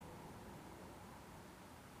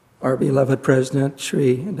our beloved President,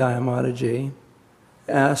 Sri Dayamataji,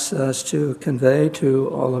 asks us to convey to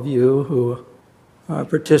all of you who are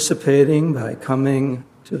participating by coming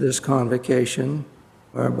to this convocation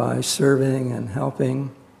or by serving and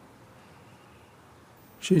helping.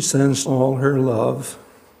 She sends all her love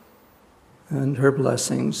and her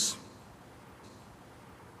blessings.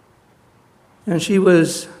 And she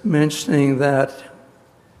was mentioning that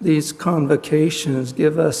these convocations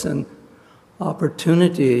give us an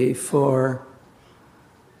opportunity for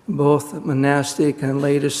both monastic and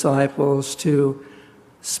lay disciples to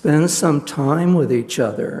spend some time with each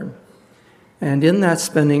other. And in that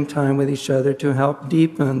spending time with each other, to help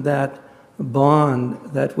deepen that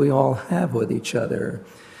bond that we all have with each other,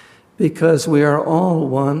 because we are all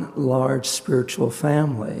one large spiritual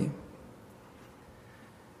family.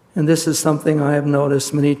 And this is something I have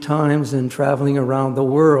noticed many times in traveling around the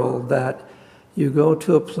world, that you go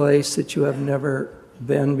to a place that you have never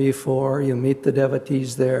been before, you meet the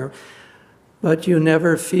devotees there, but you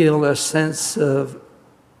never feel a sense of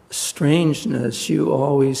strangeness. You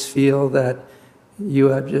always feel that you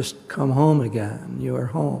have just come home again. You are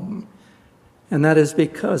home. And that is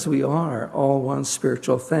because we are all one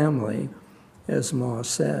spiritual family, as Ma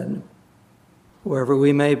said. Wherever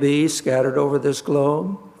we may be, scattered over this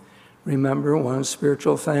globe, remember, one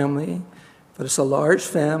spiritual family. But it's a large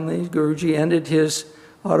family. Guruji ended his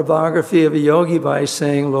autobiography of a yogi by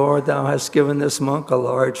saying, "Lord, thou hast given this monk a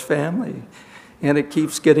large family." And it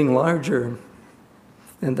keeps getting larger.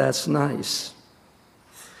 And that's nice.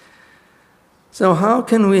 So how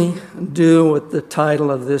can we do what the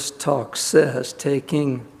title of this talk says,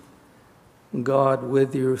 taking God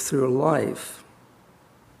with you through life?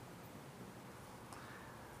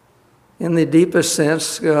 In the deepest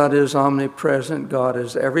sense, God is omnipresent, God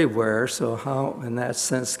is everywhere, so how, in that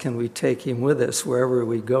sense, can we take him with us? Wherever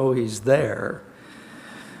we go, he's there.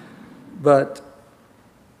 But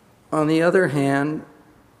on the other hand,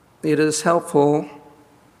 it is helpful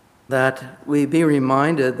that we be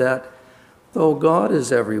reminded that though God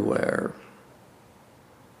is everywhere,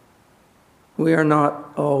 we are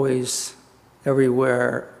not always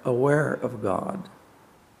everywhere aware of God.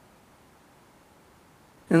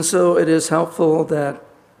 And so it is helpful that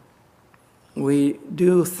we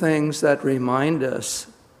do things that remind us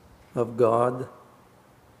of God,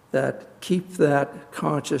 that keep that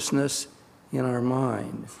consciousness in our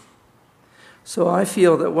mind. So I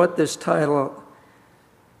feel that what this title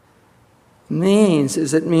means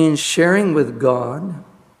is it means sharing with God,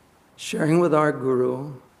 sharing with our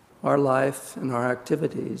Guru, our life and our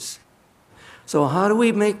activities. So how do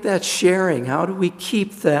we make that sharing? How do we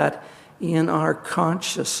keep that in our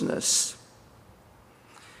consciousness?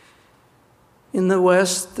 In the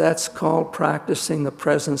West, that's called practicing the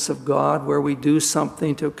presence of God, where we do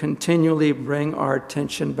something to continually bring our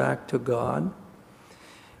attention back to God.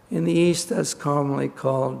 In the East, that's commonly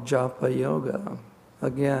called japa yoga.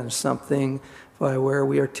 Again, something by where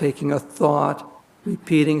we are taking a thought,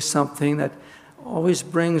 repeating something that always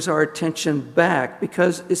brings our attention back,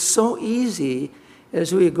 because it's so easy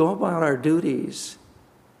as we go about our duties,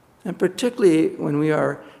 and particularly when we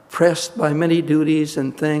are pressed by many duties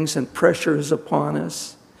and things and pressures upon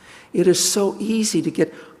us, it is so easy to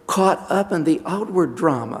get caught up in the outward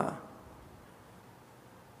drama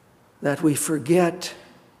that we forget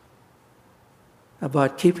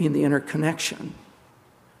about keeping the inner connection.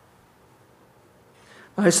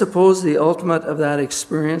 I suppose the ultimate of that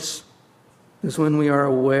experience is when we are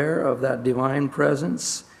aware of that divine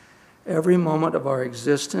presence every moment of our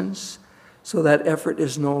existence, so that effort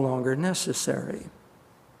is no longer necessary.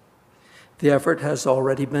 The effort has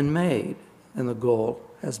already been made, and the goal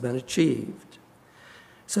has been achieved.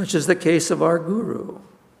 Such is the case of our Guru,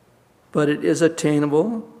 but it is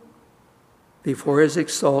attainable before his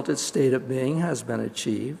exalted state of being has been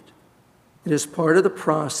achieved. It is part of the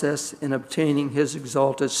process in obtaining his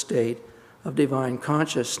exalted state of divine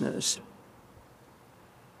consciousness.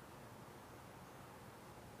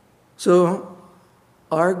 So,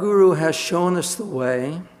 our Guru has shown us the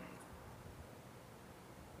way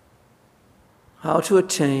how to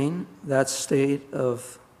attain that state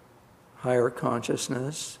of higher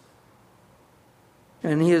consciousness.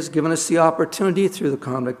 And he has given us the opportunity through the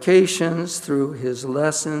convocations, through his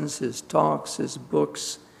lessons, his talks, his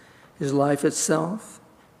books, his life itself.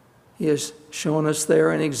 He has shown us there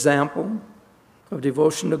an example of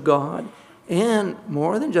devotion to God, and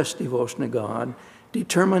more than just devotion to God,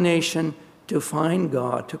 determination to find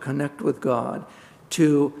God, to connect with God,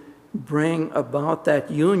 to bring about that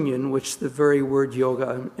union which the very word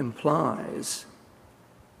yoga implies.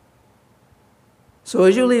 So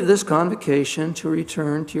as you leave this convocation to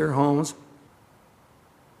return to your homes,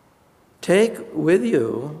 Take with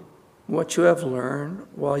you what you have learned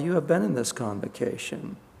while you have been in this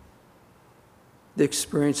convocation. The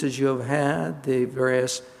experiences you have had, the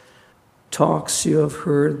various talks you have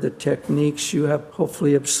heard, the techniques you have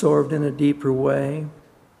hopefully absorbed in a deeper way,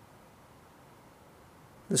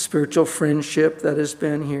 the spiritual friendship that has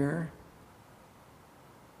been here,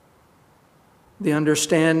 the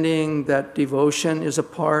understanding that devotion is a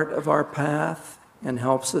part of our path and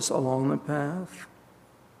helps us along the path,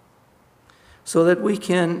 so that we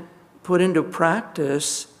can put into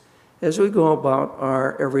practice, as we go about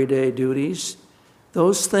our everyday duties,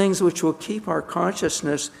 those things which will keep our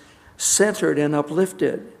consciousness centered and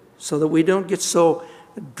uplifted, so that we don't get so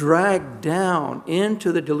dragged down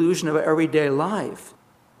into the delusion of everyday life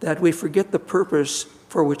that we forget the purpose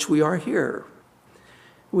for which we are here.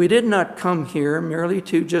 We did not come here merely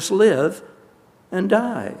to just live and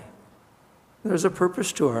die. There's a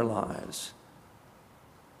purpose to our lives.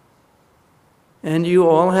 And you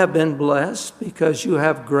all have been blessed because you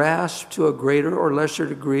have grasped to a greater or lesser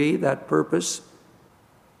degree that purpose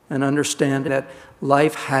and understand that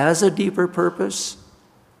life has a deeper purpose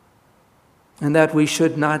and that we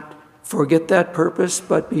should not forget that purpose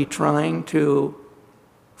but be trying to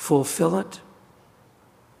fulfill it.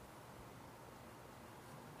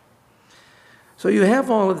 So you have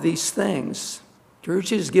all of these things. Church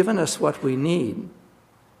has given us what we need.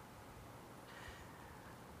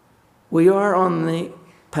 We are on the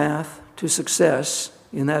path to success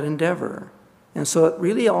in that endeavor. And so it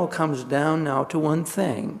really all comes down now to one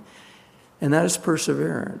thing, and that is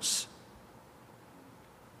perseverance.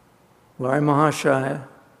 Larry Mahashaya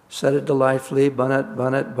said it delightfully, Banat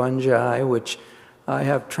Banat Banjai, which I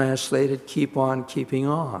have translated, keep on keeping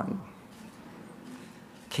on.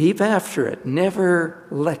 Keep after it. Never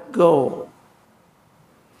let go.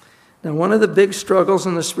 Now, one of the big struggles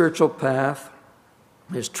in the spiritual path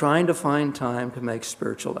is trying to find time to make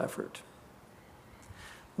spiritual effort.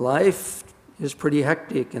 Life is pretty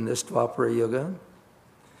hectic in this Dwapara Yuga,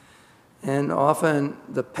 and often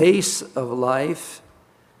the pace of life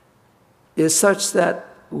is such that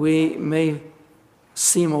we may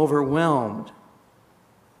seem overwhelmed,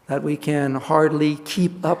 that we can hardly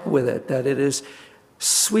keep up with it, that it is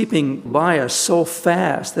sweeping by us so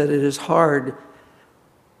fast that it is hard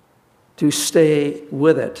to stay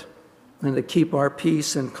with it and to keep our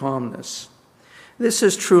peace and calmness. This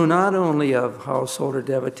is true not only of householder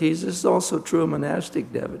devotees, this is also true of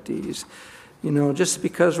monastic devotees. You know, just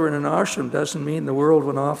because we're in an ashram doesn't mean the world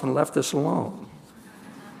went off and left us alone.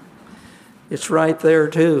 It's right there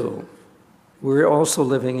too. We're also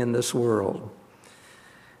living in this world.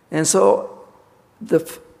 And so the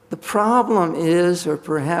problem is, or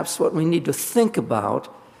perhaps what we need to think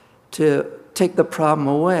about to take the problem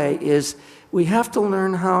away, is we have to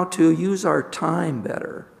learn how to use our time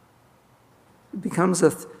better. It becomes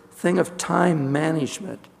a thing of time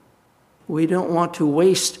management. We don't want to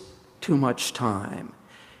waste too much time.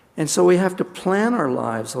 And so we have to plan our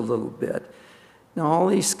lives a little bit. Now, all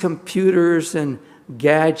these computers and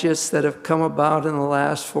gadgets that have come about in the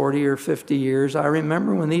last 40 or 50 years, I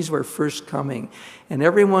remember when these were first coming, and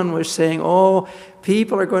everyone was saying, oh,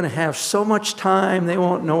 people are going to have so much time, they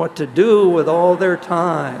won't know what to do with all their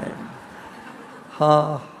time.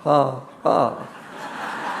 Ha, ha, ha.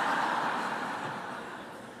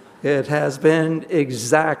 It has been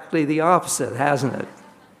exactly the opposite, hasn't it?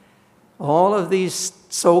 All of these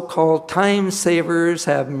so-called time savers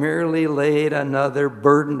have merely laid another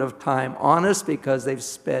burden of time on us because they've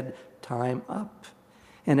sped time up.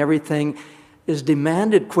 And everything is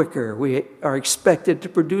demanded quicker. We are expected to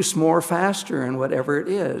produce more faster in whatever it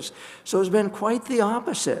is. So it's been quite the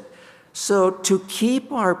opposite. So to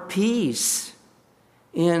keep our peace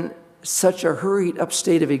in such a hurried up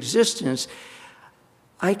state of existence,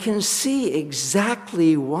 I can see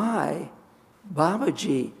exactly why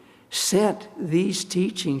Babaji sent these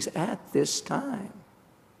teachings at this time.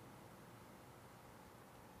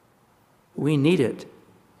 We need it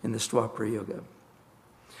in the Dwapara Yuga.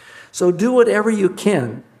 So do whatever you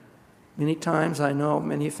can. Many times I know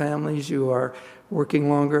many families, you are working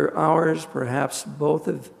longer hours, perhaps both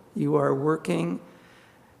of you are working.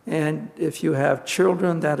 And if you have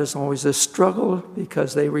children, that is always a struggle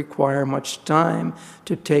because they require much time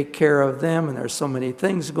to take care of them, and there's so many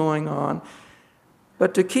things going on.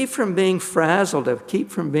 But to keep from being frazzled, to keep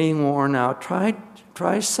from being worn out,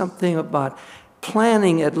 try something about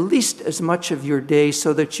planning at least as much of your day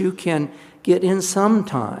so that you can get in some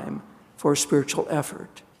time for spiritual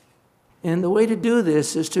effort. And the way to do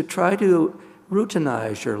this is to try to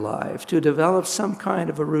routinize your life, to develop some kind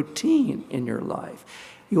of a routine in your life.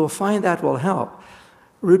 You will find that will help.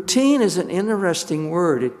 Routine is an interesting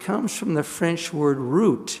word. It comes from the French word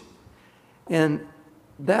route. And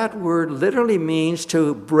that word literally means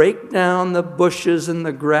to break down the bushes and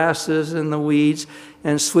the grasses and the weeds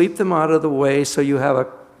and sweep them out of the way so you have a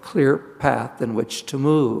clear path in which to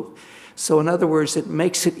move. So in other words, it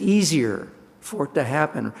makes it easier for it to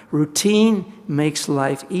happen. Routine makes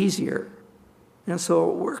life easier. And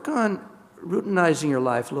so work on routinizing your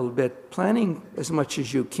life a little bit, planning as much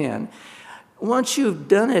as you can. Once you've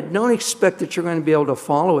done it, don't expect that you're going to be able to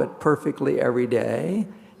follow it perfectly every day.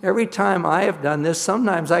 Every time I have done this,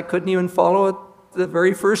 sometimes I couldn't even follow it the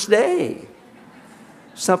very first day.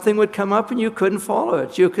 Something would come up and you couldn't follow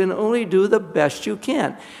it. You can only do the best you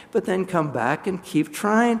can, but then come back and keep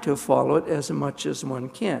trying to follow it as much as one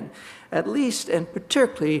can. At least, and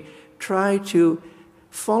particularly, try to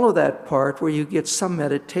follow that part where you get some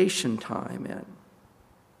meditation time in.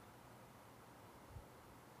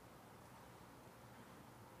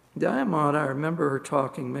 Diamond, I remember her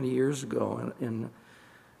talking many years ago in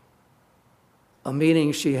a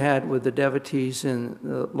meeting she had with the devotees in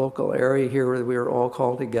the local area here where we were all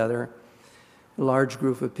called together, a large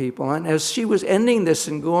group of people. And as she was ending this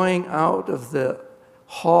and going out of the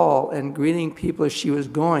hall and greeting people as she was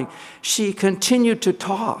going, she continued to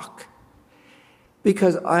talk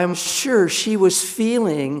because I'm sure she was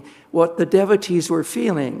feeling what the devotees were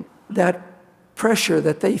feeling, that pressure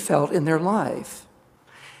that they felt in their life.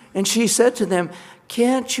 And she said to them,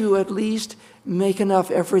 can't you at least make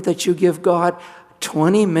enough effort that you give God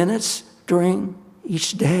 20 minutes during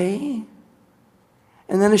each day?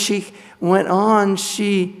 And then as she went on,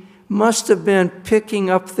 she must have been picking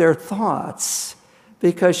up their thoughts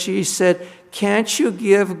because she said, can't you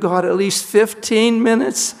give God at least 15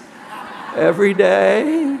 minutes every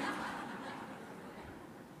day?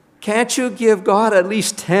 Can't you give God at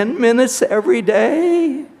least 10 minutes every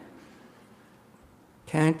day?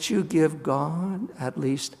 Can't you give God at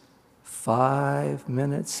least 5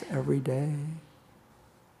 minutes every day?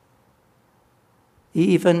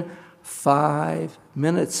 Even 5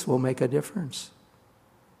 minutes will make a difference.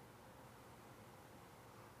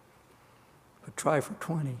 But try for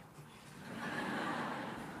 20.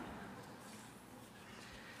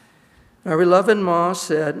 Our beloved Ma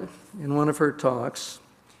said in one of her talks,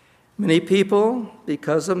 many people,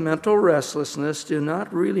 because of mental restlessness, do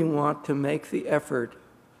not really want to make the effort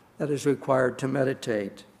that is required to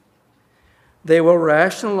meditate. They will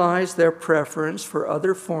rationalize their preference for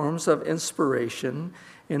other forms of inspiration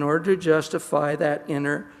in order to justify that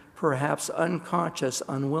inner, perhaps unconscious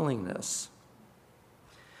unwillingness.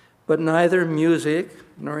 But neither music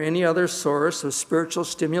nor any other source of spiritual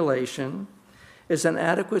stimulation is an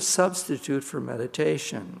adequate substitute for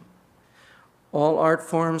meditation. All art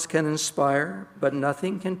forms can inspire, but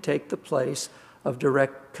nothing can take the place of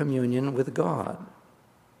direct communion with God.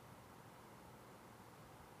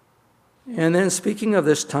 And then speaking of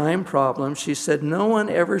this time problem, she said, no one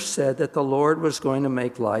ever said that the Lord was going to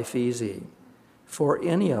make life easy for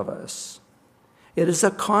any of us. It is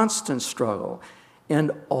a constant struggle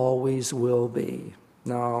and always will be.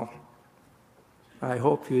 Now, I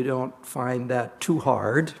hope you don't find that too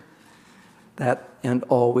hard, that and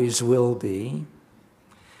always will be.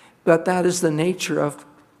 But that is the nature of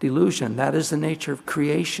delusion. That is the nature of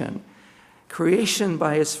creation. Creation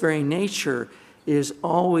by its very nature is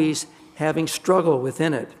always having struggle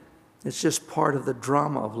within it. It's just part of the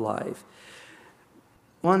drama of life.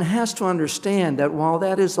 One has to understand that while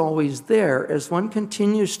that is always there, as one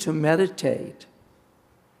continues to meditate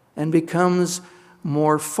and becomes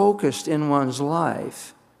more focused in one's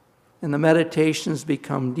life, and the meditations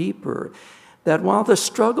become deeper, that while the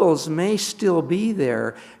struggles may still be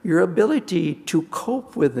there, your ability to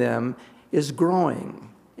cope with them is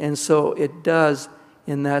growing. And so it does,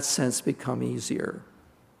 in that sense, become easier.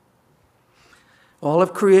 All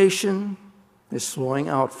of creation is flowing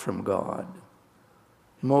out from God.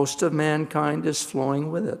 Most of mankind is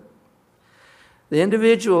flowing with it. The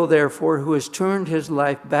individual, therefore, who has turned his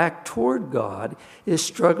life back toward God is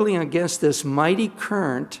struggling against this mighty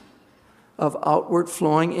current of outward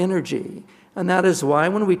flowing energy. And that is why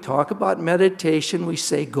when we talk about meditation, we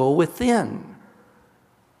say, go within.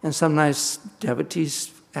 And sometimes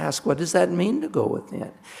devotees ask, what does that mean to go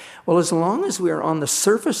within? Well, as long as we are on the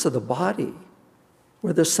surface of the body,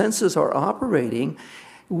 where the senses are operating,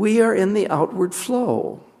 we are in the outward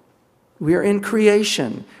flow. We are in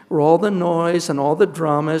creation, where all the noise and all the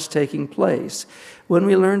drama is taking place. When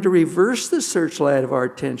we learn to reverse the searchlight of our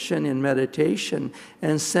attention in meditation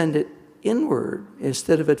and send it inward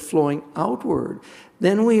instead of it flowing outward,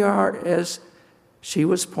 then we are, as she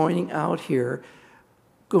was pointing out here,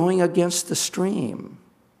 going against the stream.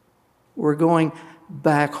 We're going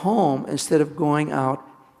back home instead of going out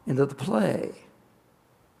into the play.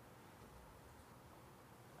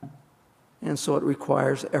 And so it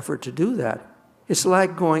requires effort to do that. It's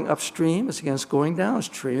like going upstream, it's against going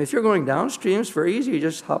downstream. If you're going downstream, it's very easy. You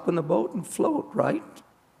just hop in the boat and float, right?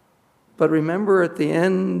 But remember, at the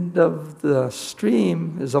end of the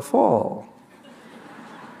stream is a fall.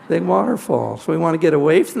 Big waterfall. So we want to get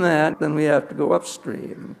away from that, then we have to go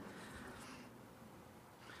upstream.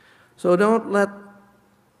 So don't let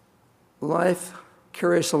life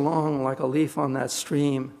carry us along like a leaf on that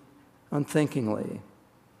stream unthinkingly.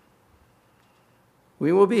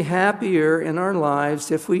 We will be happier in our lives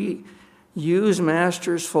if we use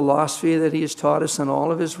Master's philosophy that he has taught us in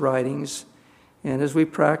all of his writings, and as we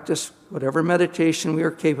practice whatever meditation we are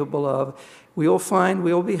capable of, we will find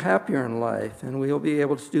we will be happier in life and we will be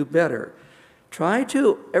able to do better. Try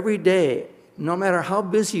to, every day, no matter how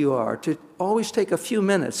busy you are, to always take a few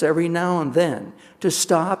minutes every now and then to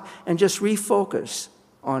stop and just refocus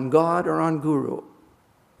on God or on Guru.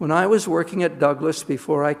 When I was working at Douglas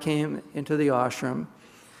before I came into the ashram,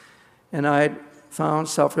 and I had found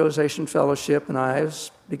Self-Realization Fellowship, and I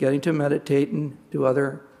was beginning to meditate and do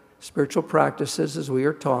other spiritual practices as we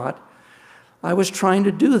are taught, I was trying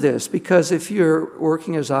to do this because if you're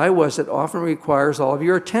working as I was, it often requires all of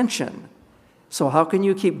your attention. So how can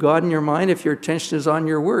you keep God in your mind if your attention is on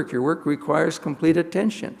your work? Your work requires complete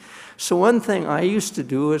attention. So one thing I used to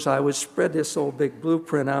do is I would spread this old big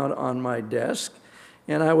blueprint out on my desk,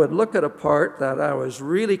 and I would look at a part that I was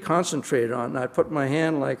really concentrated on, and I'd put my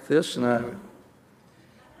hand like this, and I would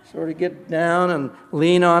sort of get down and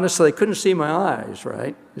lean on it so they couldn't see my eyes,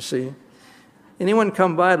 right? You see? Anyone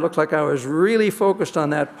come by, it looked like I was really focused on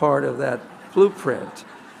that part of that blueprint.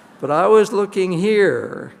 But I was looking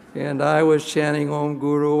here, and I was chanting Om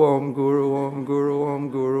Guru, Om Guru, Om Guru, Om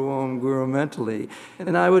Guru, Om Guru mentally.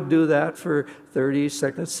 And I would do that for 30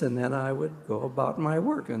 seconds, and then I would go about my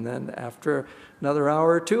work. And then after another hour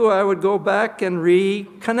or two, I would go back and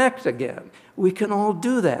reconnect again. We can all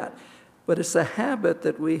do that. But it's a habit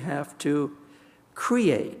that we have to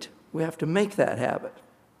create. We have to make that habit.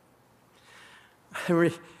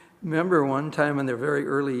 I remember one time in the very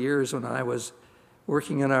early years when I was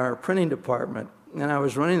working in our printing department, and I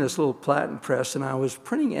was running this little platen press, and I was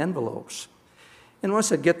printing envelopes. And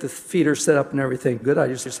once I'd get the feeder set up and everything good, I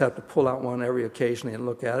just have to pull out one every occasionally and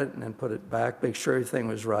look at it and then put it back, make sure everything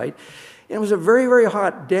was right. And it was a very, very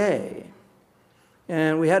hot day,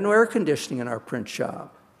 and we had no air conditioning in our print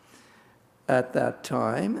shop at that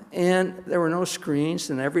time, and there were no screens,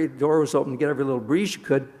 and every door was open to get every little breeze you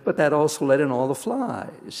could, but that also let in all the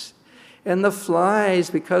flies. And the flies,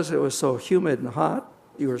 because it was so humid and hot,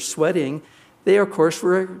 you were sweating, they, of course,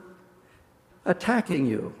 were attacking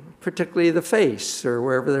you, particularly the face or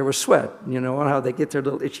wherever there was sweat. You know how they get their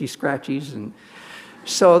little itchy scratchies, and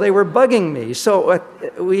so they were bugging me. So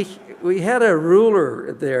we had a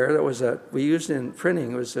ruler there that we used in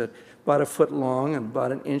printing. It was about a foot long and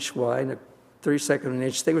about an inch wide and 32nd of an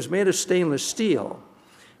inch. It was made of stainless steel,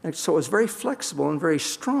 and so it was very flexible and very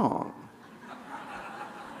strong.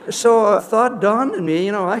 So a thought dawned on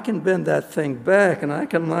me, I can bend that thing back and I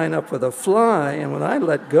can line up with a fly, and when I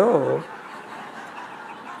let go,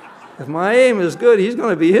 if my aim is good, he's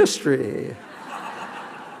going to be history.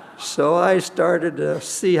 So I started to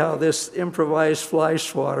see how this improvised fly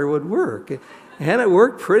swatter would work, and it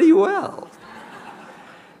worked pretty well.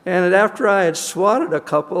 And after I had swatted a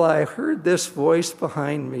couple, I heard this voice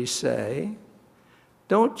behind me say,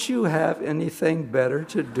 "Don't you have anything better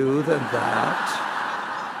to do than that?"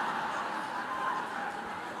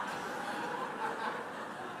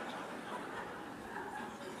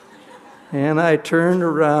 And I turned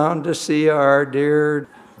around to see our dear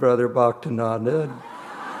brother Bhaktananda,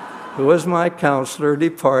 who was my counselor,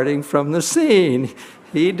 departing from the scene.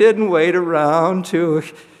 He didn't wait around to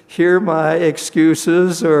hear my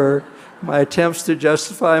excuses or my attempts to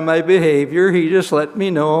justify my behavior. He just let me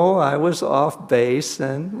know I was off base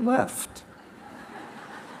and left.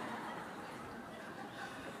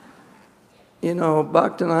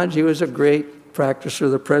 Bhaktanandaji was a great practicer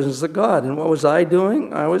of the presence of God. And what was I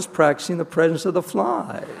doing? I was practicing the presence of the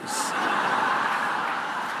flies.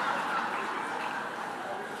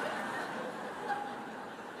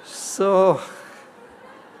 So,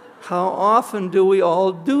 how often do we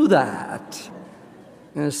all do that?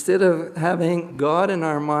 Instead of having God in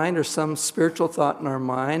our mind or some spiritual thought in our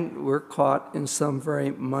mind, we're caught in some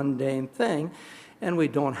very mundane thing. And we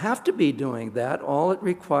don't have to be doing that. All it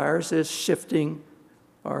requires is shifting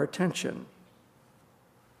our attention.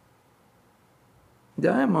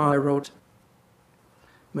 Dhyama wrote,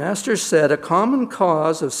 Master said, a common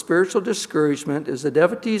cause of spiritual discouragement is the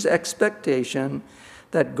devotee's expectation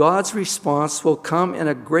that God's response will come in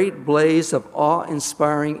a great blaze of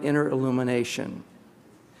awe-inspiring inner illumination.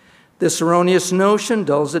 This erroneous notion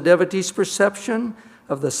dulls the devotee's perception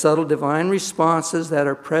of the subtle divine responses that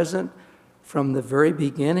are present from the very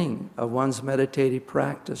beginning of one's meditative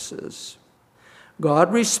practices.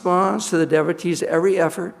 God responds to the devotee's every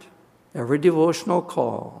effort, every devotional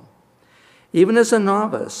call. Even as a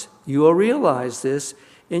novice, you will realize this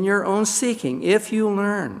in your own seeking if you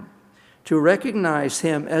learn to recognize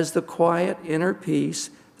him as the quiet inner peace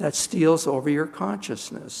that steals over your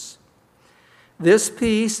consciousness. This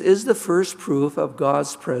peace is the first proof of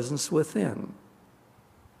God's presence within.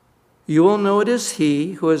 You will know it is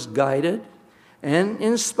he who has guided and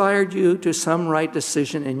inspired you to some right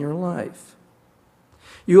decision in your life.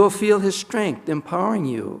 You will feel his strength empowering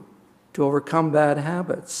you to overcome bad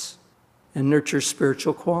habits and nurture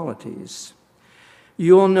spiritual qualities.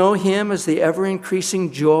 You will know him as the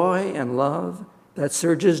ever-increasing joy and love that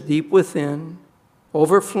surges deep within,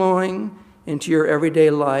 overflowing into your everyday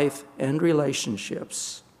life and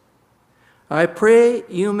relationships. I pray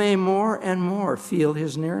you may more and more feel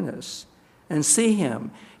his nearness and see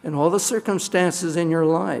him in all the circumstances in your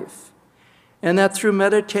life, and that through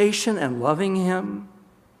meditation and loving him,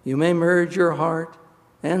 you may merge your heart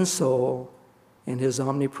and soul in his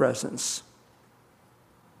omnipresence.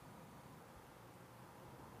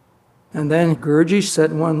 And then Gurji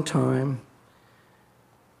said one time,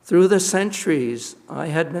 through the centuries I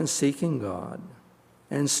had been seeking God,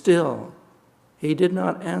 and still he did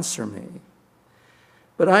not answer me.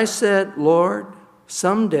 But I said, Lord,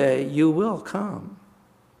 someday you will come.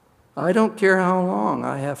 I don't care how long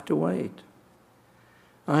I have to wait.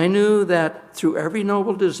 I knew that through every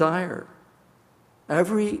noble desire,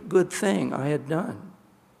 every good thing I had done,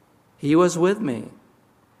 he was with me,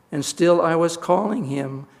 and still I was calling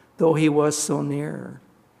him, though he was so near.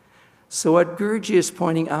 So what Gurji is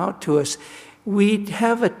pointing out to us, we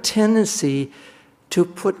have a tendency to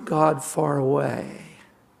put God far away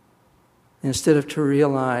instead of to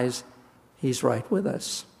realize he's right with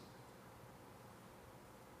us.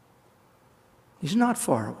 He's not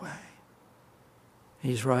far away.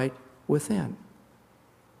 He's right within.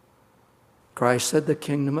 Christ said the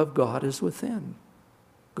kingdom of God is within.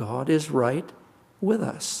 God is right with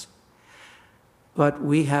us. But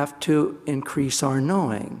we have to increase our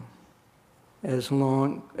knowing. As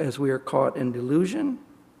long as we are caught in delusion,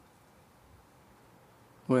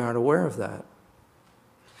 we aren't aware of that.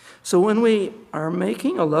 So when we are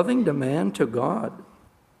making a loving demand to God,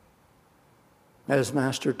 as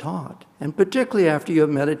Master taught, and particularly after you have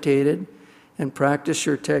meditated and practiced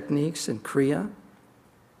your techniques in Kriya,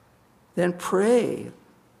 then pray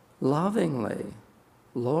lovingly,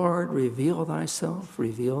 Lord, reveal thyself,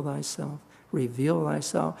 reveal thyself, reveal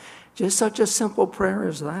thyself. Just such a simple prayer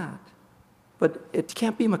as that. But it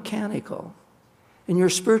can't be mechanical. In your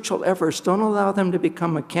spiritual efforts, don't allow them to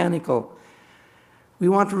become mechanical. We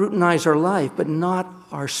want to routinize our life, but not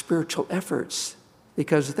our spiritual efforts.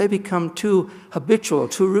 Because if they become too habitual,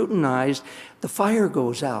 too routinized, the fire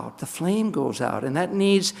goes out, the flame goes out, and that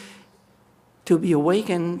needs to be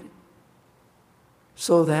awakened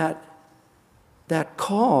so that that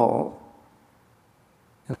call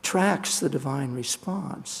attracts the divine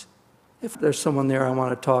response. If there's someone there I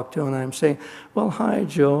want to talk to and I'm saying, well, hi,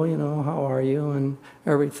 Joe, how are you and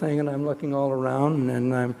everything, and I'm looking all around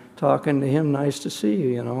and I'm talking to him, nice to see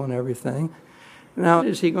you, and everything. Now,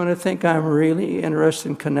 is he going to think I'm really interested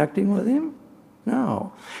in connecting with him?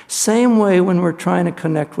 No. Same way when we're trying to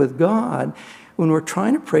connect with God, when we're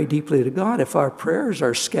trying to pray deeply to God, if our prayers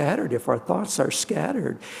are scattered, if our thoughts are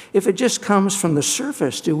scattered, if it just comes from the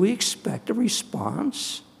surface, do we expect a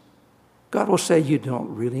response? God will say, you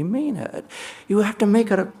don't really mean it. You have to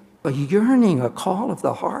make it a yearning, a call of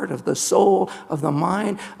the heart, of the soul, of the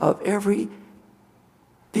mind, of every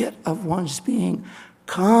bit of one's being.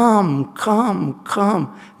 Come, come,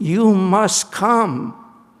 come. You must come.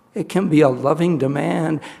 It can be a loving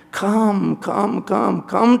demand. Come, come, come,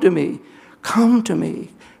 come to me. Come to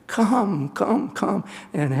me. Come, come, come.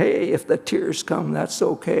 And hey, if the tears come, that's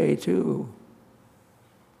okay too.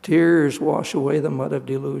 Tears wash away the mud of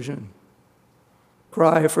delusion.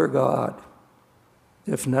 Cry for God,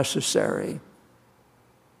 if necessary.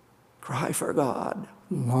 Cry for God.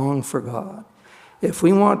 Long for God. If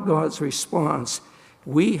we want God's response,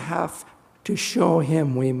 we have to show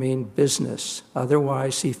him we mean business.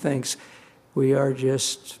 Otherwise, he thinks we are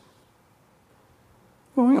just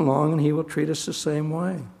going along and he will treat us the same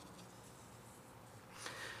way.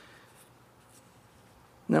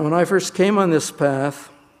 Now, when I first came on this path,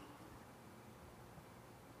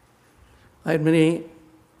 I had many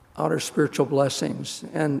outer spiritual blessings,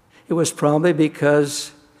 and it was probably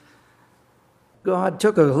because God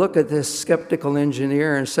took a look at this skeptical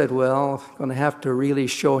engineer and said, well, I'm going to have to really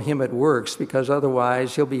show him it works, because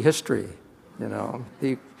otherwise he'll be history.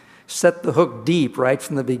 He set the hook deep right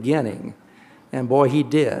from the beginning, and boy, he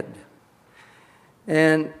did.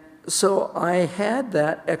 And so I had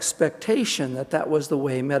that expectation that that was the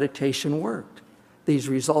way meditation worked. These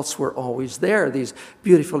results were always there. These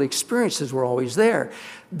beautiful experiences were always there.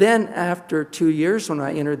 Then after 2 years, when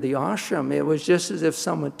I entered the ashram, it was just as if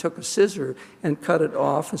someone took a scissor and cut it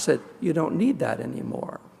off and said, you don't need that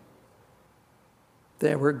anymore.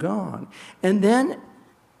 They were gone. And then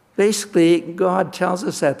basically God tells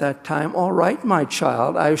us at that time, all right, my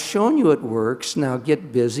child, I've shown you it works. Now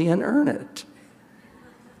get busy and earn it.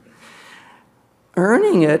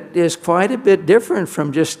 Earning it is quite a bit different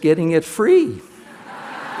from just getting it free.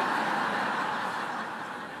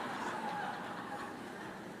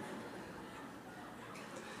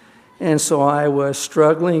 And so I was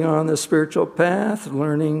struggling on the spiritual path,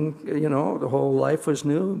 learning, the whole life was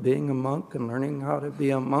new, being a monk and learning how to be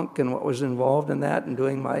a monk and what was involved in that and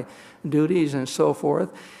doing my duties and so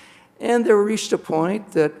forth. And there reached a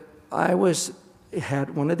point that I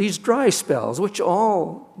had one of these dry spells, which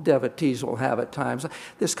all devotees will have at times.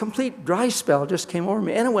 This complete dry spell just came over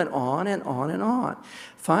me, and it went on and on and on.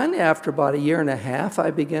 Finally, after about 1.5 years, I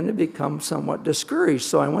began to become somewhat discouraged.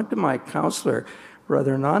 So I went to my counselor,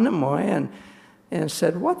 Brother Nandamoy, and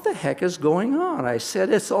said, what the heck is going on? I said,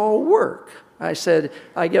 it's all work. I said,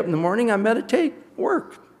 I get up in the morning, I meditate,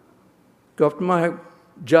 work. Go up to my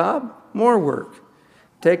job, more work.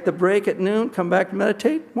 Take the break at noon, come back to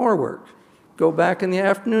meditate, more work. Go back in the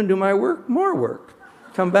afternoon, do my work, more work.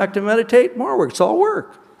 Come back to meditate, more work. It's all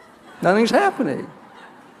work. Nothing's happening.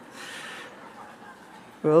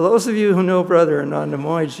 Well, those of you who know Brother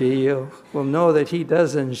Nandamoyji, you will know that he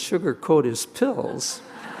doesn't sugarcoat his pills.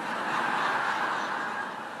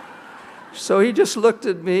 So he just looked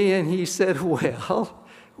at me and he said, well,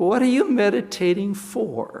 what are you meditating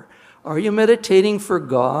for? Are you meditating for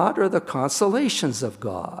God or the consolations of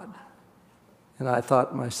God? And I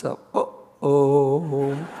thought to myself,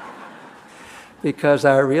 oh, because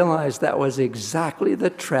I realized that was exactly the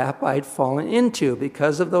trap I'd fallen into.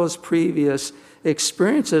 Because of those previous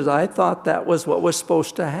experiences, I thought that was what was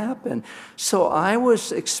supposed to happen. So I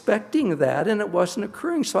was expecting that, and it wasn't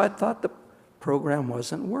occurring. So I thought the program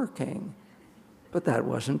wasn't working. But that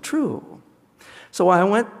wasn't true. So I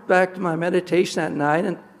went back to my meditation that night,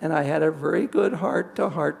 and I had a very good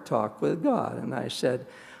heart-to-heart talk with God. And I said,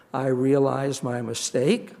 I realized my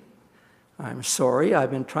mistake. I'm sorry, I've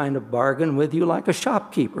been trying to bargain with you like a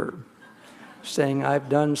shopkeeper, saying I've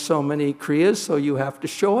done so many kriyas, so you have to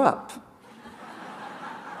show up.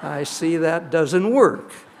 I see that doesn't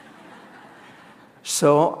work.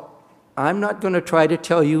 So I'm not going to try to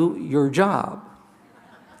tell you your job.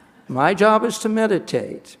 My job is to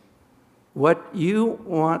meditate. What you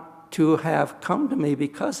want to have come to me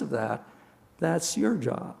because of that, that's your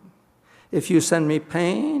job. If you send me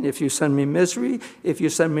pain, if you send me misery, if you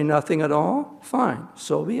send me nothing at all, fine,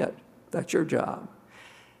 so be it. That's your job.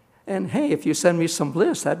 And hey, if you send me some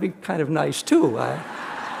bliss, that'd be kind of nice too. I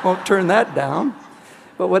won't turn that down.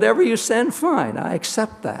 But whatever you send, fine, I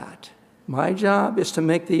accept that. My job is to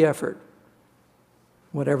make the effort.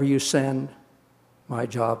 Whatever you send, my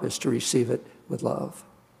job is to receive it with love.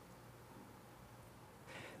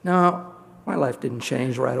 Now, my life didn't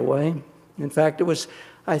change right away. In fact, it was,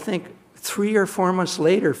 I think, 3 or 4 months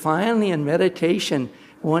later, finally in meditation,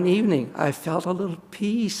 one evening, I felt a little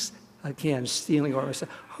peace again stealing over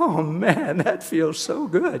myself. Oh man, that feels so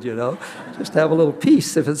good, just have a little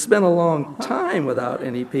peace. If it's been a long time without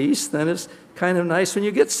any peace, then it's kind of nice when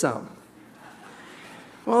you get some.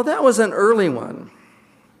 Well, that was an early one.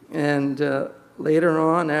 And later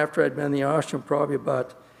on, after I'd been in the ashram probably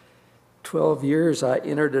about 12 years, I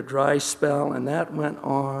entered a dry spell, and that went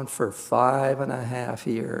on for 5.5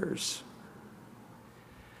 years.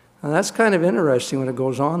 Now, that's kind of interesting when it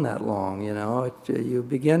goes on that long, you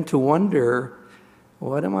begin to wonder,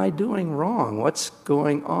 what am I doing wrong? What's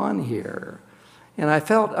going on here? And I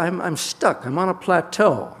felt I'm stuck. I'm on a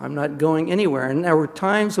plateau. I'm not going anywhere. And there were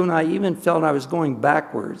times when I even felt I was going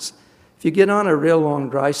backwards. If you get on a real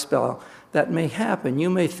long dry spell, that may happen.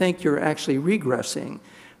 You may think you're actually regressing,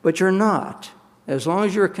 but you're not. As long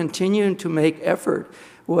as you're continuing to make effort,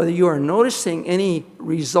 whether you are noticing any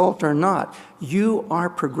result or not, you are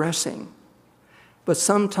progressing. But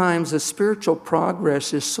sometimes the spiritual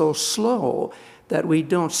progress is so slow that we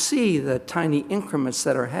don't see the tiny increments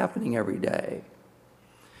that are happening every day.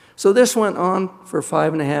 So this went on for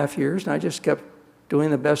 5.5 years, and I just kept doing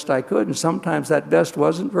the best I could, and sometimes that best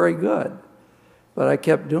wasn't very good, but I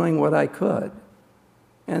kept doing what I could.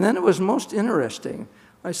 And then it was most interesting.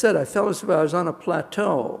 I said I felt as if I was on a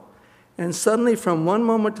plateau, and suddenly from one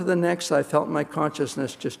moment to the next, I felt my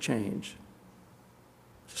consciousness just change.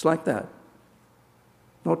 Just like that.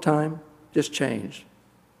 No time, just change.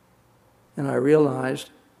 And I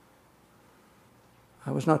realized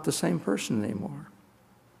I was not the same person anymore.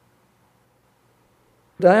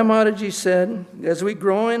 Dhyamataji said, as we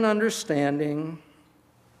grow in understanding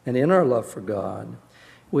and in our love for God,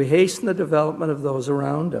 we hasten the development of those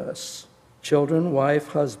around us, children, wife,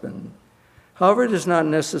 husband. However, it is not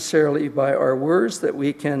necessarily by our words that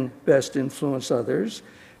we can best influence others.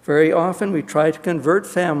 Very often we try to convert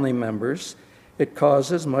family members. It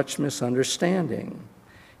causes much misunderstanding.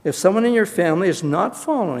 If someone in your family is not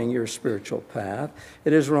following your spiritual path,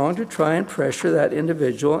 it is wrong to try and pressure that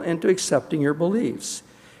individual into accepting your beliefs.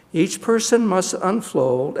 Each person must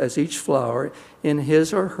unfold as each flower in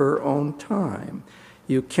his or her own time.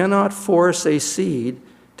 You cannot force a seed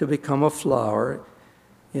to become a flower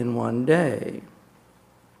in one day.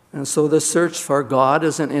 And so the search for God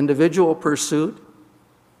is an individual pursuit.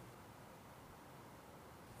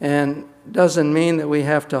 And doesn't mean that we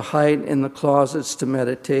have to hide in the closets to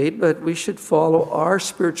meditate, but we should follow our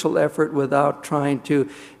spiritual effort without trying to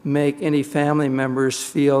make any family members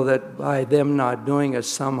feel that by them not doing it,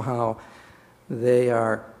 somehow they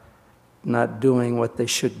are not doing what they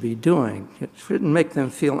should be doing. It shouldn't make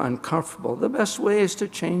them feel uncomfortable. The best way is to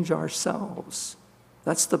change ourselves.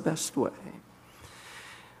 That's the best way.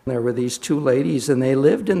 There were these two ladies, and they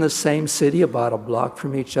lived in the same city, about a block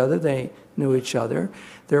from each other. They knew each other.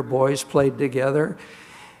 Their boys played together.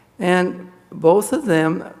 And both of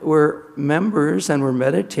them were members and were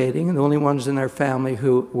meditating, the only ones in their family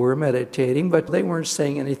who were meditating, but they weren't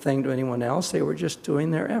saying anything to anyone else. They were just doing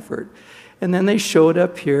their effort. And then they showed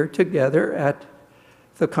up here together at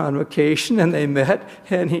the convocation, and they met,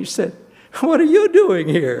 and he said, "What are you doing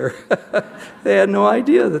here?" They had no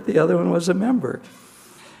idea that the other one was a member.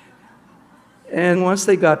 And once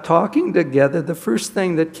they got talking together, the first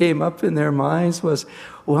thing that came up in their minds was,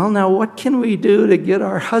 well, now what can we do to get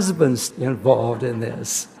our husbands involved in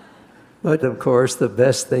this? But of course, the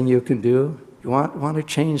best thing you can do, you want to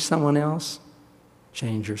change someone else?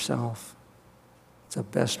 Change yourself. It's the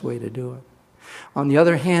best way to do it. On the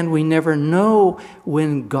other hand, we never know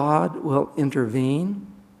when God will intervene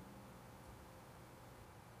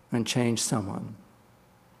and change someone.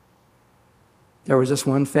 There was this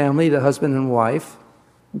one family, the husband and wife,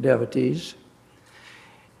 devotees,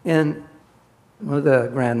 and one of the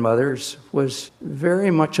grandmothers was very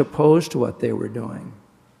much opposed to what they were doing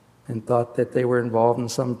and thought that they were involved in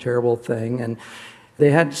some terrible thing. And they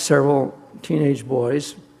had several teenage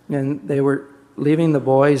boys, and they were leaving the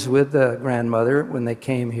boys with the grandmother when they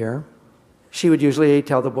came here. She would usually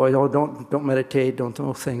tell the boys, oh, don't meditate, don't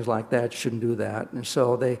do things like that, you shouldn't do that. And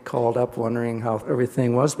so they called up wondering how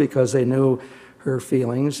everything was, because they knew her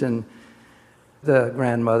feelings. And the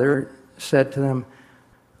grandmother said to them,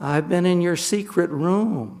 I've been in your secret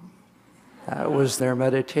room. That was their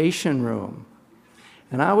meditation room.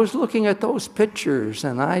 And I was looking at those pictures,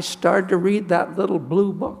 and I started to read that little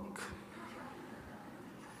blue book.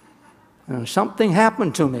 And something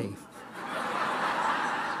happened to me.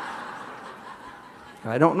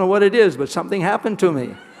 I don't know what it is, but something happened to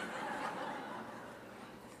me.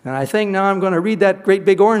 And I think now I'm going to read that great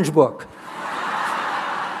big orange book.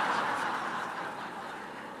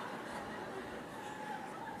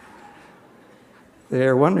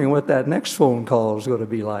 They're wondering what that next phone call is going to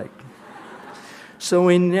be like. So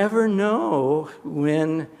we never know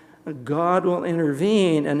when God will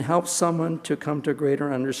intervene and help someone to come to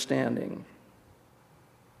greater understanding.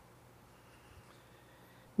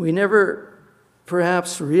 We never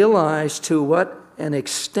perhaps realize to what an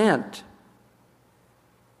extent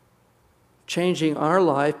changing our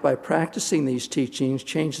life by practicing these teachings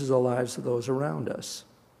changes the lives of those around us.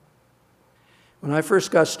 When I first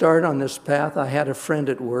got started on this path, I had a friend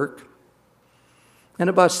at work. And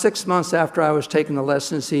about 6 months after I was taking the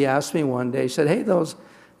lessons, he asked me one day, he said, hey, those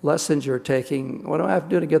lessons you're taking, what do I have to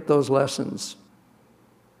do to get those lessons?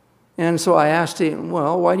 And so I asked him,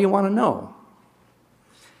 well, why do you want to know?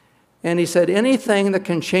 And he said, anything that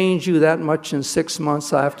can change you that much in 6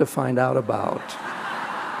 months, I have to find out about.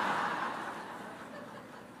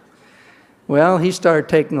 Well, he started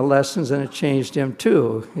taking the lessons, and it changed him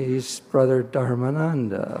too. He's Brother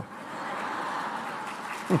Dharmananda.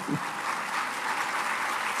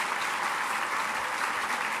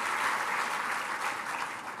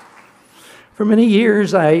 For many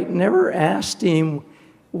years, I never asked him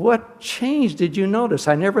what change did you notice?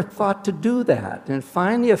 I never thought to do that. And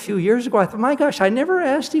finally, a few years ago, I thought, my gosh, I never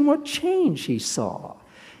asked him what change he saw.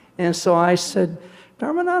 And so I said,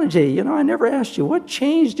 Dharmanandaji, I never asked you, what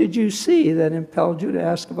change did you see that impelled you to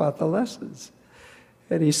ask about the lessons?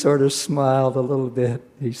 And he sort of smiled a little bit.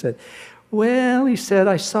 He said, well, he said,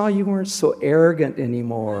 I saw you weren't so arrogant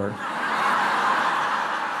anymore.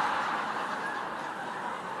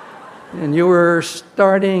 And you were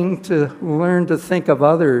starting to learn to think of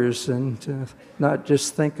others and to not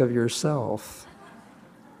just think of yourself.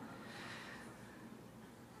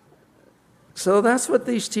 So that's what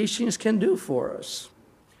these teachings can do for us.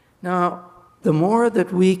 Now, the more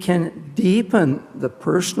that we can deepen the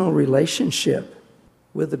personal relationship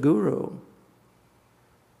with the Guru,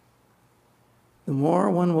 the more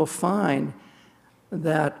one will find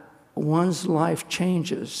that one's life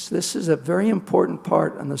changes. This is a very important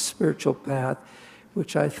part on the spiritual path,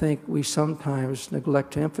 which I think we sometimes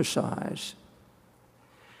neglect to emphasize.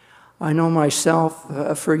 I know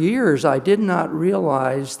myself, for years, I did not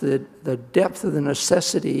realize the depth of the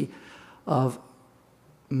necessity of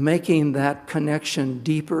making that connection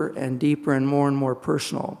deeper and deeper and more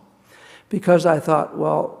personal. Because I thought,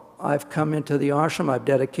 well, I've come into the ashram, I've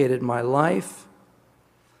dedicated my life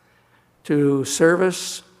to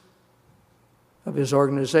service of his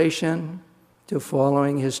organization, to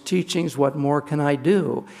following his teachings. What more can I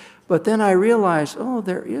do? But then I realized, oh,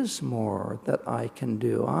 there is more that I can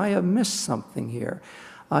do. I have missed something here.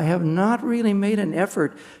 I have not really made an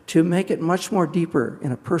effort to make it much more deeper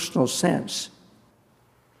in a personal sense.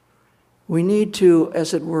 We need to,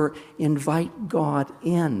 as it were, invite God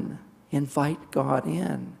in. Invite God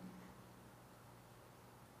in.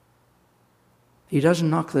 He doesn't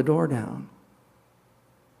knock the door down.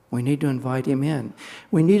 We need to invite him in.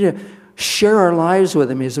 We need to share our lives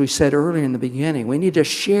with him, as we said earlier in the beginning. We need to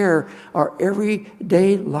share our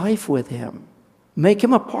everyday life with him. Make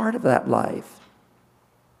him a part of that life.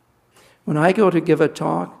 When I go to give a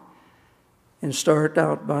talk and start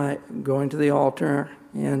out by going to the altar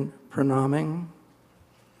and pranaming,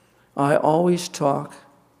 I always talk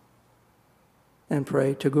and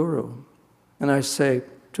pray to Guru. And I say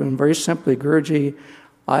to him very simply, Guruji,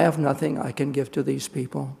 I have nothing I can give to these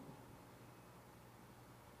people,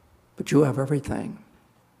 but you have everything.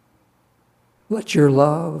 Let your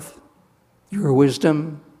love, your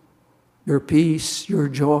wisdom, your peace, your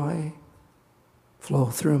joy flow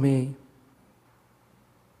through me.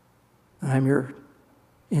 I'm your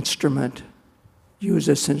instrument. Use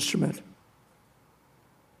this instrument.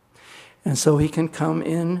 And so he can come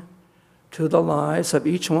in to the lives of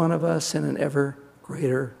each one of us in an ever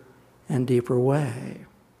greater and deeper way.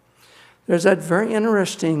 There's that very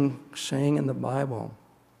interesting saying in the Bible,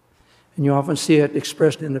 and you often see it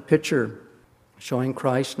expressed in a picture showing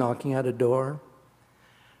Christ knocking at a door.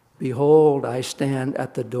 Behold, I stand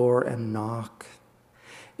at the door and knock.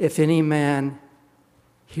 If any man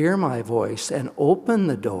hear my voice and open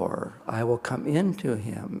the door, I will come into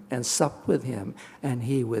him and sup with him and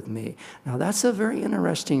he with me. Now that's a very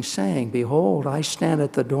interesting saying. Behold, I stand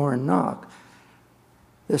at the door and knock.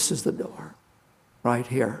 This is the door, right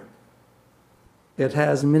here. It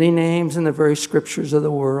has many names in the very scriptures of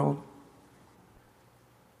the world.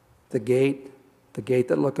 The gate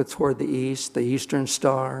that looketh toward the east, the eastern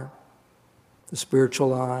star, the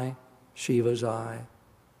spiritual eye, Shiva's eye,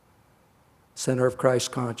 center of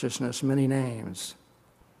Christ consciousness, many names.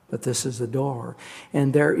 But this is the door.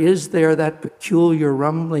 And there is that peculiar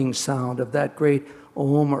rumbling sound of that great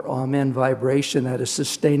Om or Amen vibration that is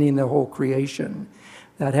sustaining the whole creation.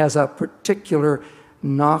 That has a particular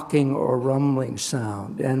knocking or rumbling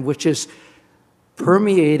sound, and which is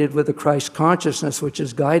permeated with the Christ consciousness, which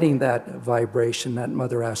is guiding that vibration, that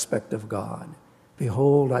mother aspect of God.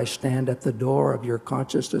 Behold, I stand at the door of your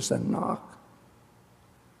consciousness and knock.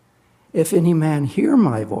 If any man hear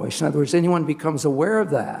my voice, in other words, anyone becomes aware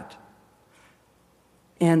of that,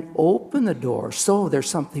 and open the door. So there's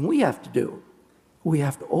something we have to do. We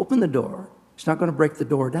have to open the door. It's not going to break the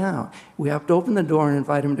door down. We have to open the door and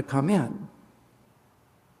invite him to come in.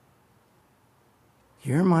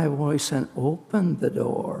 Hear my voice and open the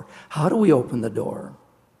door. How do we open the door?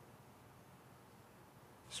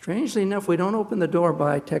 Strangely enough, we don't open the door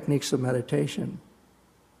by techniques of meditation.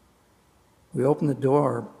 We open the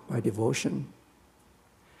door by devotion.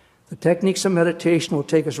 The techniques of meditation will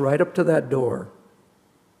take us right up to that door.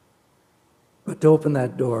 But to open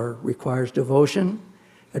that door requires devotion.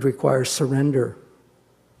 It requires surrender.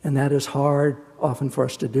 And that is hard often for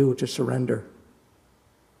us to do, to surrender.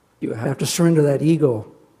 You have to surrender that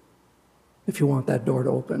ego if you want that door to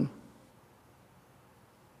open.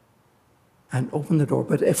 and open the door.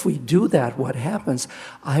 But if we do that, what happens?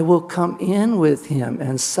 I will come in with him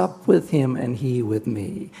and sup with him and he with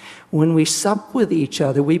me. When we sup with each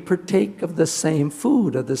other, we partake of the same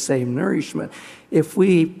food, of the same nourishment. If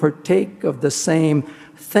we partake of the same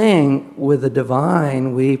thing with the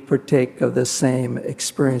divine, we partake of the same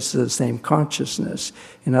experiences, the same consciousness.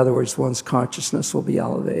 In other words, one's consciousness will be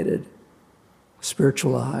elevated,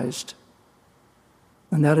 spiritualized.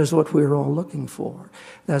 And that is what we're all looking for.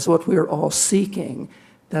 That's what we're all seeking.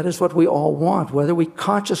 That is what we all want, whether we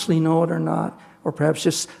consciously know it or not, or perhaps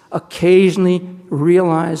just occasionally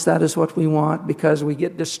realize that is what we want because we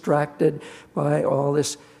get distracted by all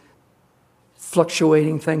this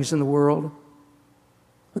fluctuating things in the world.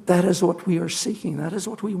 But that is what we are seeking. That is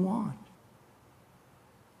what we want.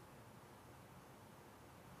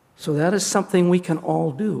 So that is something we can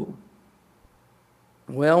all do.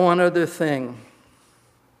 Well, one other thing.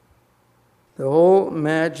 The whole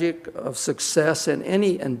magic of success in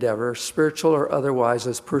any endeavor, spiritual or otherwise,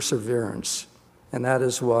 is perseverance. And that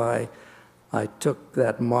is why I took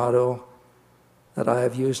that motto that I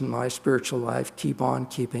have used in my spiritual life, keep on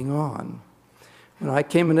keeping on. When I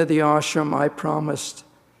came into the ashram, I promised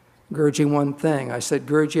Guruji one thing. I said,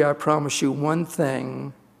 Guruji, I promise you one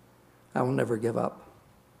thing, I will never give up.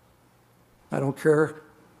 I don't care.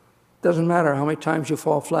 It doesn't matter how many times you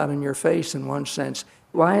fall flat on your face in one sense.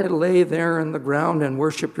 Why lay there in the ground and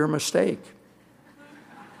worship your mistake?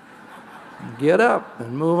 Get up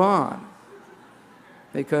and move on.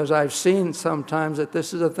 Because I've seen sometimes that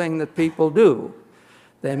this is a thing that people do.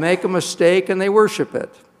 They make a mistake and they worship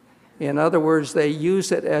it. In other words, they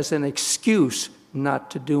use it as an excuse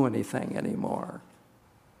not to do anything anymore.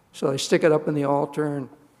 So they stick it up in the altar and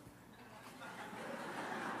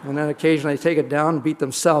then occasionally take it down and beat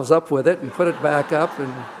themselves up with it and put it back up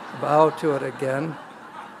and bow to it again.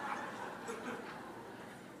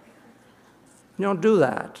 You don't do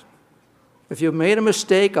that. If you've made a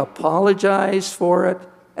mistake, apologize for it,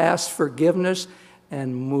 ask forgiveness,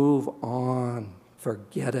 and move on.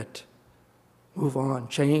 Forget it. Move on.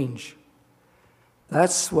 Change.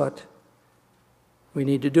 That's what we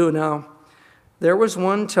need to do. Now, there was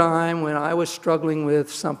one time when I was struggling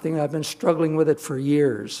with something. I've been struggling with it for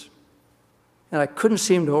years, and I couldn't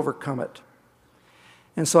seem to overcome it.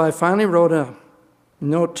 And so I finally wrote a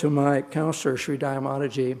note to my counselor, Sri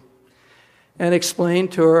Dayamataji, and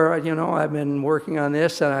explained to her, you know, I've been working on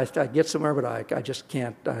this, and I get somewhere, but I just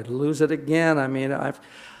can't. I lose it again. I mean,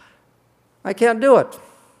 I can't do it.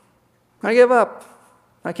 I give up.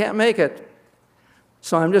 I can't make it.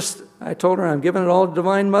 So I told her I'm giving it all to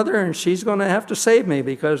Divine Mother, and she's going to have to save me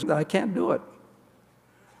because I can't do it.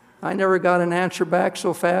 I never got an answer back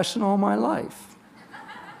so fast in all my life.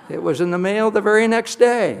 It was in the mail the very next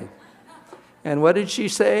day. And what did she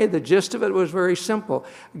say? The gist of it was very simple.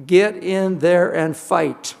 Get in there and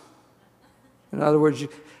fight. In other words,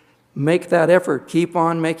 make that effort. Keep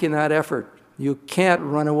on making that effort. You can't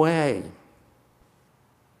run away.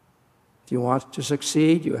 If you want to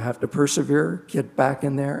succeed, you have to persevere, get back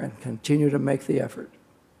in there, and continue to make the effort.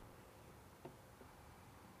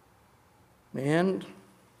 And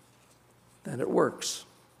then it works.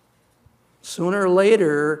 Sooner or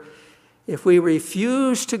later, if we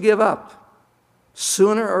refuse to give up,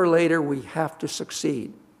 sooner or later, we have to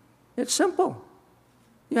succeed. It's simple.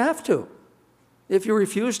 You have to. If you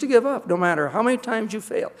refuse to give up, no matter how many times you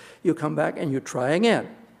fail, you come back and you try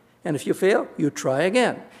again. And if you fail, you try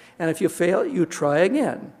again. And if you fail, you try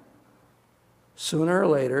again. Sooner or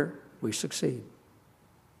later, we succeed.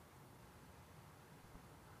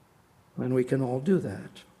 And we can all do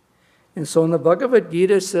that. And so in the Bhagavad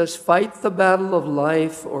Gita it says, fight the battle of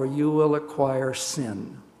life or you will acquire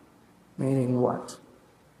sin. Meaning what?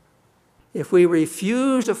 If we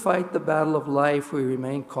refuse to fight the battle of life, we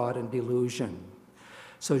remain caught in delusion.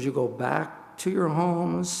 So as you go back to your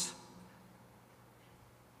homes,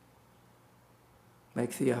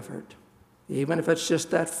 make the effort. Even if it's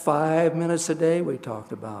just that 5 minutes a day we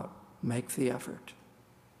talked about, make the effort.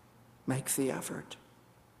 Make the effort.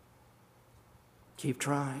 Keep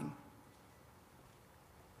trying.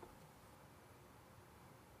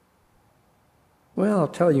 Well, I'll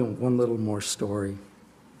tell you one little more story.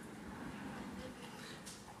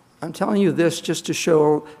 I'm telling you this just to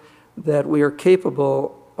show that we are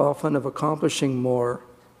capable often of accomplishing more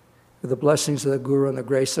with the blessings of the Guru and the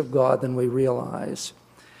grace of God than we realize.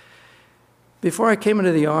 Before I came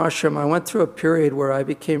into the ashram, I went through a period where I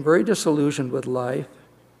became very disillusioned with life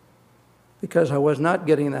because I was not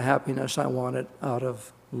getting the happiness I wanted out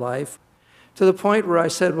of life, to the point where I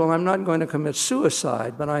said, well, I'm not going to commit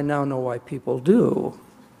suicide, but I now know why people do.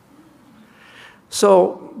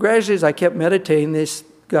 So gradually, as I kept meditating, this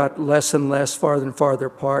got less and less, farther and farther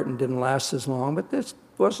apart, and didn't last as long, but this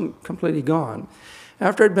wasn't completely gone.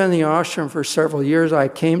 After I'd been in the ashram for several years, I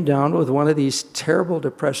came down with one of these terrible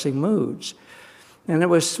depressing moods. And it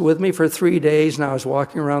was with me for 3 days, and I was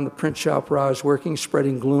walking around the print shop where I was working,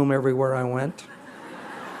 spreading gloom everywhere I went.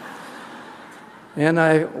 And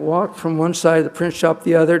I walked from one side of the print shop to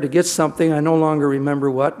the other to get something, I no longer remember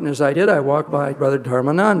what, and as I did, I walked by Brother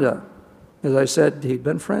Achalananda. As I said, he'd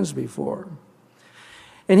been friends before.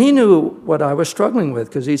 And he knew what I was struggling with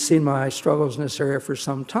because he'd seen my struggles in this area for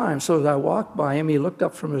some time. So as I walked by him, he looked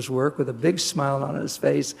up from his work with a big smile on his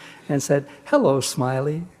face and said, "Hello,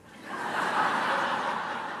 Smiley."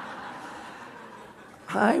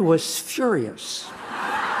 I was furious.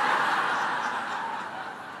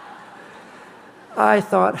 I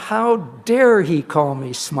thought, how dare he call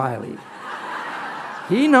me Smiley?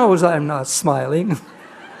 He knows I'm not smiling.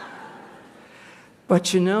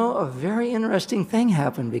 But you know, a very interesting thing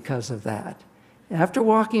happened because of that. After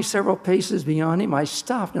walking several paces beyond him, I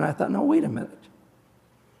stopped and I thought, no, wait a minute.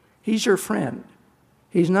 He's your friend.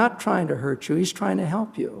 He's not trying to hurt you. He's trying to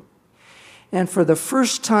help you. And for the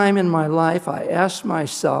first time in my life, I asked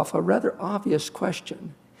myself a rather obvious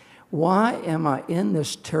question. Why am I in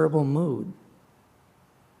this terrible mood?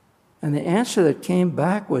 And the answer that came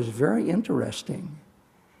back was very interesting.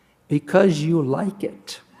 Because you like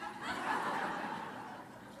it.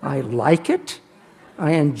 I like it?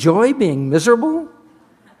 I enjoy being miserable?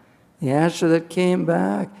 The answer that came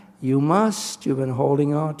back, you must. You've been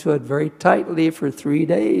holding on to it very tightly for 3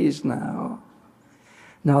 days now.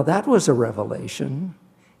 Now that was a revelation,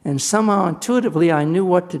 and somehow intuitively I knew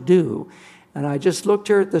what to do. And I just looked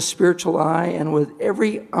here at the spiritual eye, and with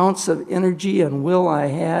every ounce of energy and will I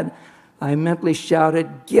had, I mentally shouted,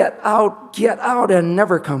 get out, and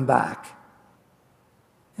never come back.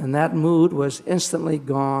 And that mood was instantly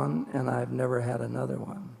gone, and I've never had another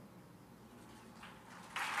one.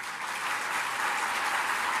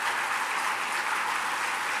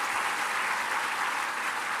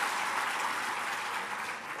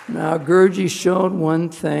 Now, Guruji showed one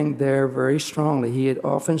thing there very strongly. He had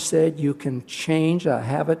often said you can change a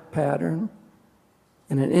habit pattern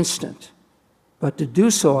in an instant. But to do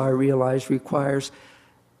so, I realized, requires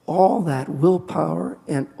all that willpower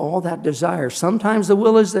and all that desire. Sometimes the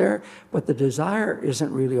will is there, but the desire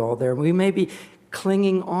isn't really all there. We may be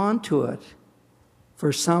clinging on to it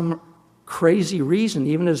for some crazy reason,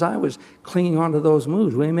 even as I was clinging on to those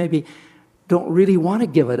moods. We maybe don't really want to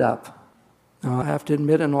give it up. Now, I have to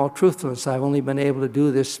admit in all truthfulness, I've only been able to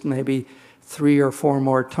do this maybe 3 or 4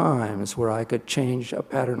 more times where I could change a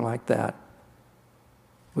pattern like that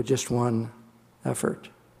with just one effort.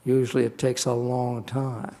 Usually it takes a long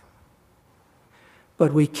time.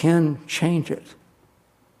 But we can change it.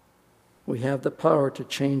 We have the power to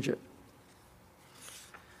change it.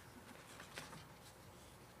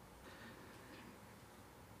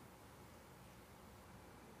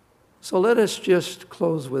 So let us just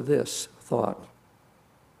close with this thought.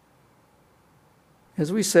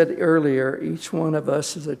 As we said earlier, each one of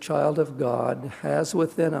us as a child of God has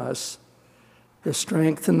within us the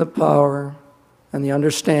strength and the power and the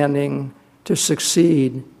understanding to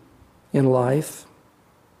succeed in life,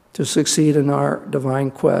 to succeed in our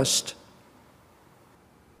divine quest,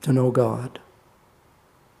 to know God.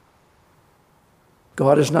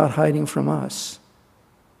 God is not hiding from us.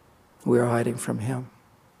 We are hiding from Him.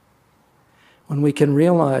 When we can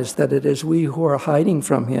realize that it is we who are hiding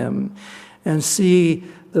from Him and see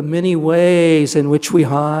the many ways in which we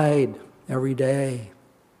hide every day,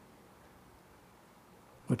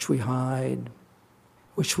 which we hide,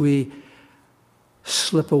 which we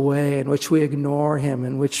slip away, in which we ignore Him,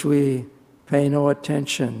 in which we pay no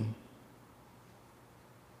attention.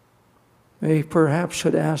 We perhaps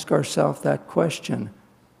should ask ourselves that question,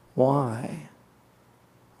 why?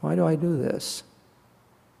 Why do I do this?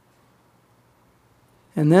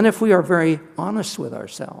 And then if we are very honest with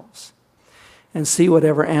ourselves and see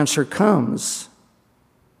whatever answer comes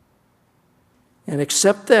and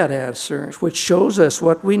accept that answer, which shows us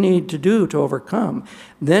what we need to do to overcome,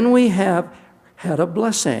 then we have had a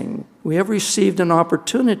blessing. We have received an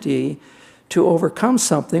opportunity to overcome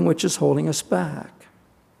something which is holding us back.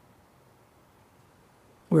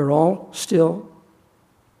 We're all still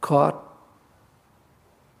caught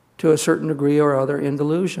to a certain degree or other in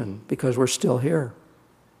delusion because we're still here.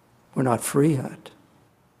 We're not free yet.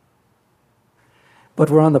 But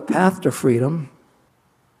we're on the path to freedom.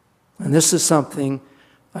 And this is something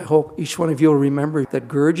I hope each one of you will remember that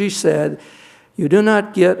Guruji said, you do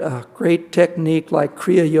not get a great technique like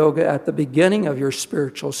Kriya Yoga at the beginning of your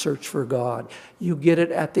spiritual search for God. You get it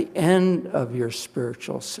at the end of your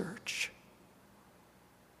spiritual search.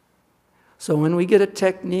 So when we get a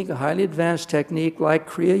technique, a highly advanced technique like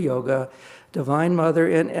Kriya Yoga, Divine Mother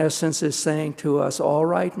in essence is saying to us, all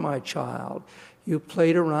right, my child, you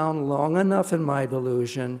played around long enough in my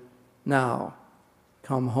delusion. Now,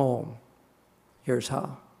 come home. Here's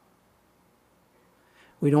how.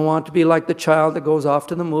 We don't want to be like the child that goes off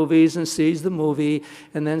to the movies and sees the movie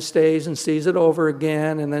and then stays and sees it over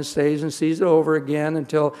again and then stays and sees it over again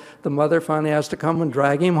until the mother finally has to come and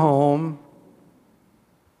drag him home.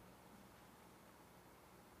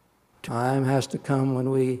 Time has to come when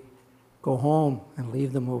we go home and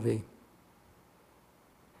leave the movie.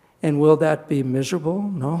 And will that be miserable?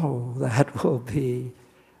 No, that will be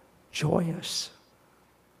joyous.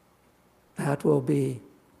 That will be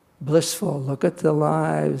blissful. Look at the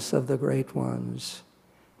lives of the great ones.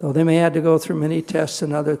 Though they may have to go through many tests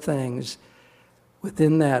and other things,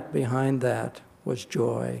 within that, behind that, was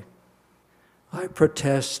joy. I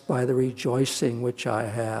protest by the rejoicing which I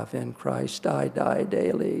have in Christ. I die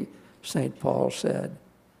daily, St. Paul said.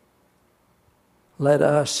 Let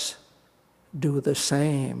us do the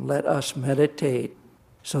same. Let us meditate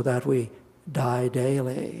so that we die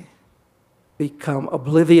daily. Become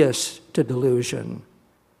oblivious to delusion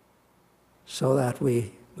so that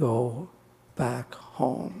we go back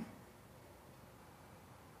home.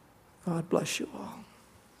 God bless you all.